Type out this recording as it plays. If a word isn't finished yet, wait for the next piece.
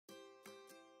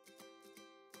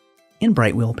In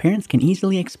Brightwheel, parents can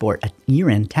easily export a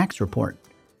year-end tax report.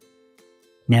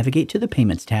 Navigate to the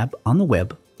Payments tab on the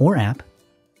web or app,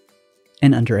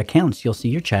 and under Accounts you'll see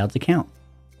your child's account,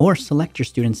 or select your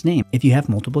student's name if you have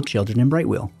multiple children in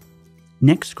Brightwheel.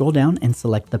 Next, scroll down and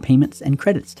select the Payments and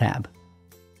Credits tab.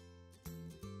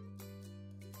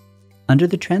 Under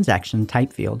the Transaction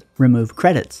Type field, remove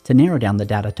Credits to narrow down the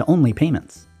data to only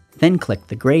payments. Then click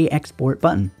the gray Export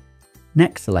button.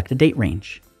 Next, select a date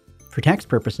range. For tax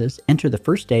purposes, enter the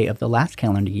first day of the last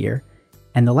calendar year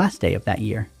and the last day of that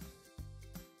year.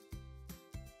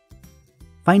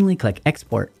 Finally, click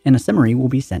Export and a summary will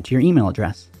be sent to your email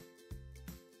address.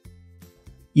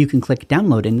 You can click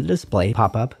Download in the display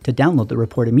pop-up to download the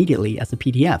report immediately as a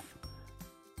PDF.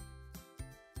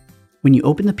 When you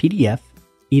open the PDF,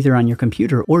 either on your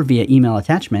computer or via email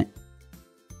attachment,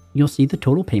 you'll see the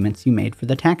total payments you made for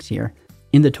the tax year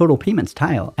in the Total Payments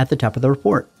tile at the top of the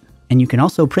report. And you can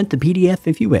also print the PDF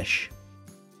if you wish.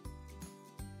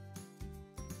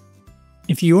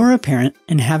 If you are a parent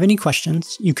and have any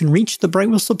questions, you can reach the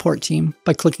Brightwheel support team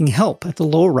by clicking Help at the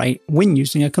lower right when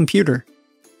using a computer.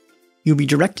 You'll be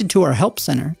directed to our Help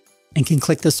Center and can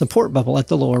click the support bubble at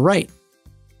the lower right.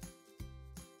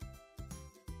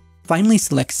 Finally,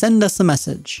 select Send Us a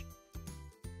Message.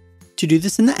 To do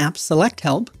this in the app, select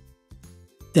Help,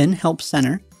 then Help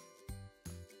Center,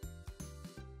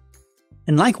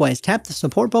 and likewise tap the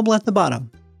support bubble at the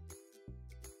bottom.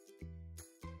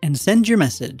 And send your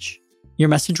message. Your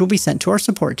message will be sent to our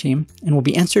support team and will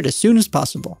be answered as soon as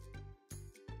possible.